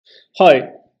Hi,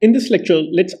 in this lecture,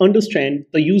 let's understand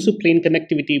the user plane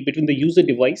connectivity between the user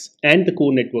device and the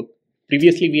core network.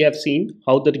 Previously, we have seen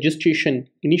how the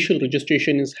initial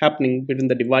registration is happening between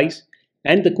the device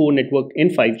and the core network in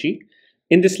 5G.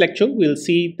 In this lecture, we'll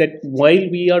see that while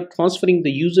we are transferring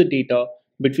the user data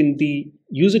between the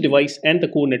user device and the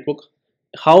core network,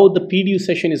 how the PDU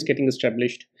session is getting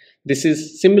established. This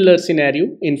is similar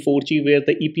scenario in 4G where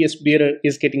the EPS bearer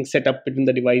is getting set up between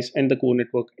the device and the core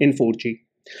network in 4G.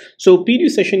 So PDU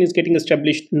session is getting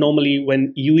established normally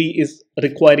when UE is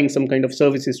requiring some kind of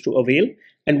services to avail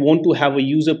and want to have a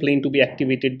user plane to be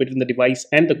activated between the device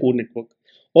and the core network.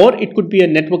 Or it could be a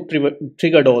network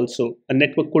triggered also. A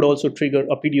network could also trigger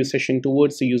a PDU session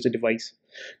towards the user device.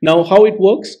 Now, how it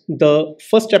works, the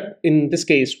first step in this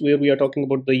case where we are talking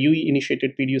about the UE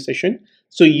initiated PDU session.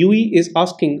 So UE is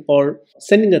asking or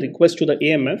sending a request to the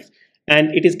AMF,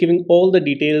 and it is giving all the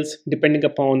details depending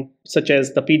upon, such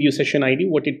as the PDU session ID,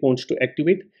 what it wants to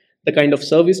activate, the kind of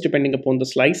service depending upon the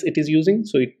slice it is using.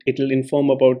 So it will inform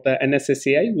about the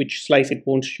NSSAI, which slice it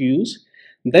wants to use.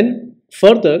 Then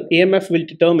further, AMF will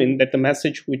determine that the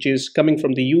message which is coming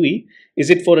from the UE, is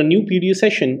it for a new PDU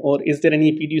session, or is there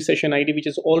any PDU session ID which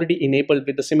is already enabled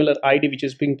with the similar ID which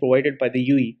is being provided by the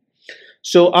UE.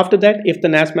 So after that, if the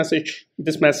NAS message,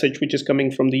 this message which is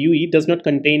coming from the UE does not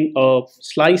contain a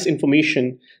slice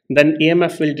information, then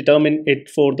AMF will determine it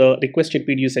for the requested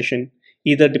PDU session,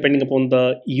 either depending upon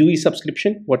the UE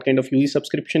subscription, what kind of UE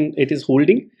subscription it is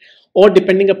holding, or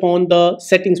depending upon the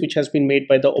settings which has been made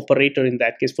by the operator in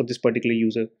that case for this particular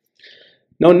user.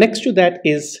 Now next to that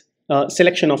is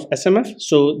selection of SMF.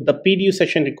 So the PDU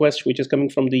session request which is coming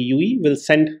from the UE will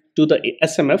send to the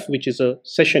SMF, which is a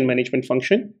session management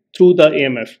function, through the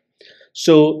AMF.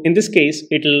 So in this case,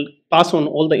 it will pass on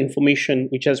all the information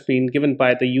which has been given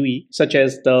by the UE, such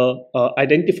as the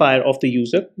identifier of the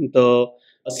user, the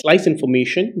slice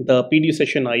information, the PDU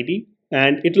session ID,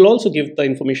 and it will also give the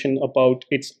information about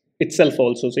itself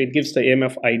also. So it gives the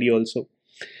AMF ID also.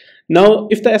 Now,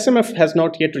 if the SMF has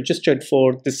not yet registered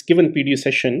for this given PDU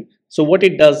session, so what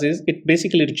it does is it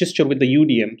basically registers with the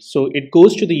UDM. So it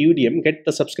goes to the UDM, get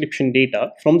the subscription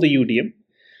data from the UDM.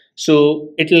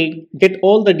 So it will get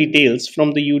all the details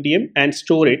from the UDM and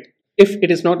store it. If it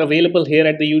is not available here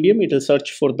at the UDM, it will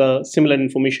search for the similar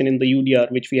information in the UDR,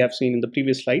 which we have seen in the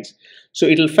previous slides. So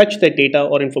it will fetch that data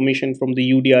or information from the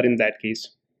UDR in that case.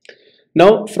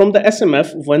 Now, from the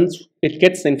SMF, once it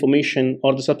gets the information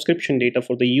or the subscription data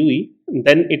for the UE,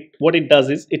 then what it does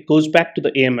is it goes back to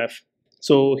the AMF.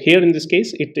 So here in this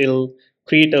case, it will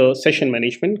create a session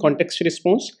management context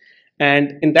response.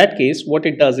 And in that case, what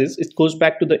it does is it goes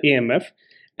back to the AMF,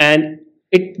 and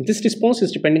this response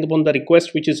is depending upon the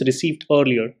request which is received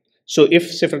earlier. So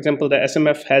if, say, for example, the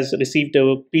SMF has received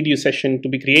a PDU session to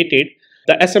be created,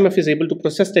 the SMF is able to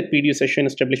process that PDU session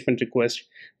establishment request.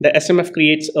 The SMF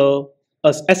creates a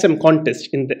SM context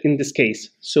in this case.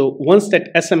 So once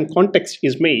that SM context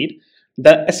is made,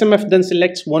 the SMF then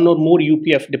selects one or more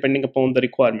UPF depending upon the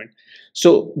requirement.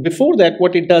 So before that,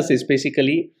 what it does is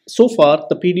basically, so far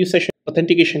the PDU session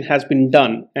authentication has been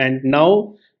done, and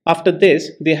now after this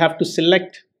they have to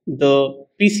select the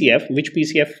PCF, which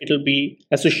PCF it will be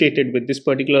associated with, this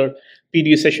particular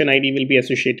PDU session ID will be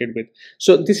associated with.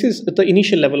 So this is the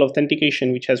initial level of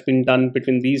authentication which has been done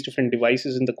between these different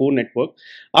devices in the core network.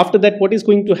 After that, what is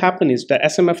going to happen is the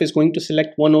SMF is going to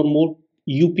select one or more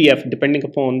UPF depending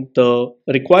upon the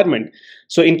requirement.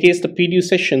 So in case the PDU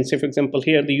session, say for example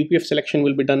here, the UPF selection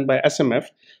will be done by SMF.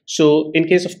 So in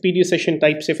case of PDU session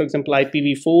type, say for example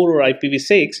IPv4 or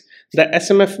IPv6, the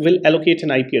SMF will allocate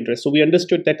an IP address. So we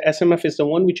understood that SMF is the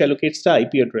one which allocates the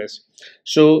IP address.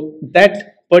 So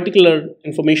that particular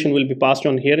information will be passed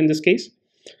on here in this case.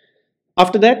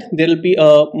 After that, there will be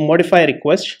a modify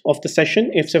request of the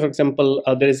session. If, say, for example,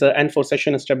 there is an N4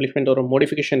 session establishment or a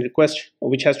modification request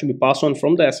which has to be passed on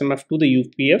from the SMF to the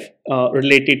UPF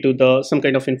related to some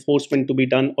kind of enforcement to be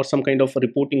done or some kind of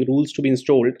reporting rules to be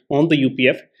installed on the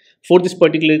UPF for this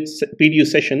particular PDU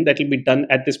session, that will be done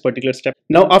at this particular step.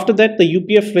 Now, after that, the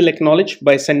UPF will acknowledge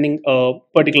by sending a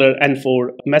particular N4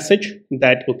 message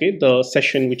that, okay, the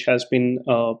session which has been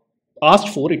asked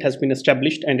for, it has been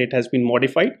established and it has been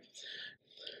modified.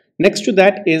 Next to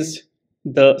that is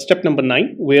the step number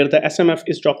 9, where the SMF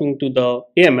is talking to the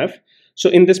AMF. So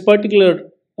in this particular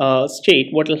state,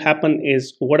 what will happen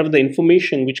is whatever the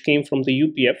information which came from the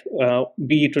UPF,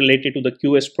 be it related to the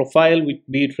QS profile,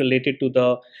 be it related to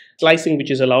the slicing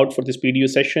which is allowed for this PDU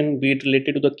session, be it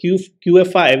related to the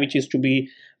QFI which is to be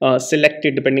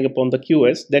selected depending upon the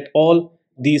QS, that all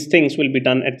these things will be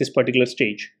done at this particular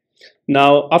stage.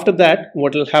 Now after that,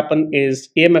 what will happen is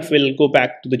AMF will go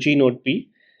back to the G node B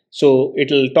So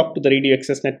it'll talk to the radio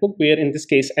access network, where in this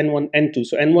case N1, N2.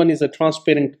 So N1 is a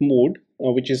transparent mode,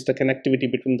 which is the connectivity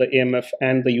between the AMF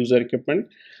and the user equipment.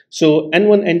 So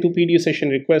N1, N2 PDU session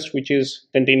request, which is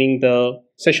containing the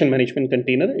session management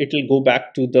container, it will go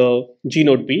back to the G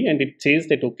node B, and it says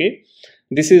that, okay,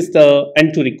 this is the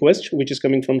N2 request, which is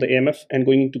coming from the AMF and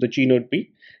going to the G node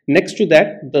B. Next to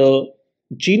that, the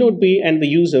G node B and the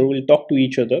user will talk to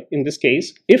each other. In this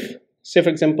case, if, say for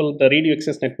example, the radio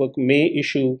access network may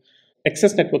issue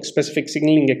access network specific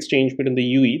signaling exchange between the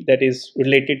UE that is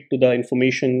related to the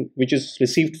information which is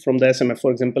received from the SMF.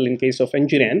 For example, in case of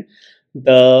NGRAN,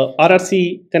 the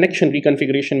RRC connection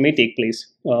reconfiguration may take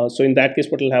place. So in that case,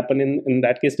 what will happen in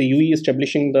that case, the UE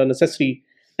establishing the necessary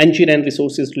NGRAN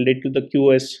resources related to the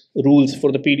QoS rules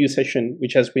for the PDU session,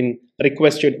 which has been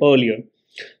requested earlier.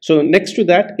 So next to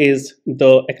that is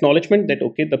the acknowledgement that,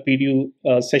 okay, the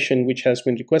PDU session which has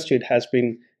been requested has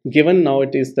been given. Now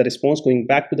it is the response going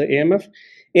back to the AMF.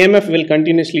 AMF will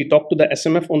continuously talk to the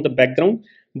SMF on the background,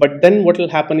 but then what will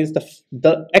happen is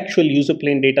the actual user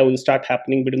plane data will start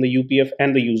happening between the UPF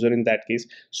and the user in that case.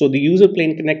 So the user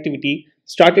plane connectivity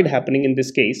started happening in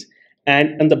this case.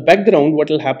 And in the background, what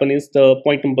will happen is the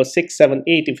point number 6, 7,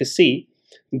 8, if you see,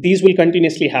 these will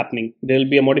continuously happening. There will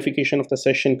be a modification of the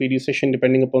session, PDU session,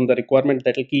 depending upon the requirement,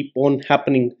 that will keep on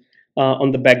happening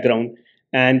on the background.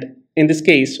 And in this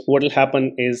case, what will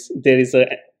happen is there is a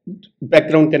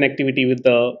background connectivity with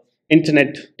the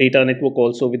internet data network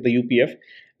also with the UPF.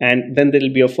 And then there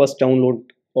will be a first download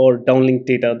or downlink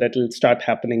data that will start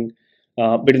happening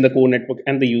between the core network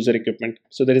and the user equipment.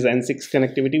 So there is N6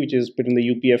 connectivity, which is between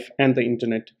the UPF and the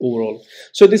internet overall.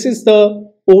 So this is the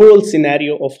overall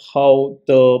scenario of how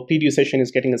the PDU session is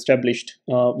getting established,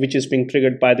 which is being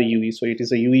triggered by the UE. So it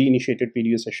is a UE initiated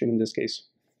PDU session in this case.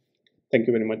 Thank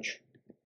you very much.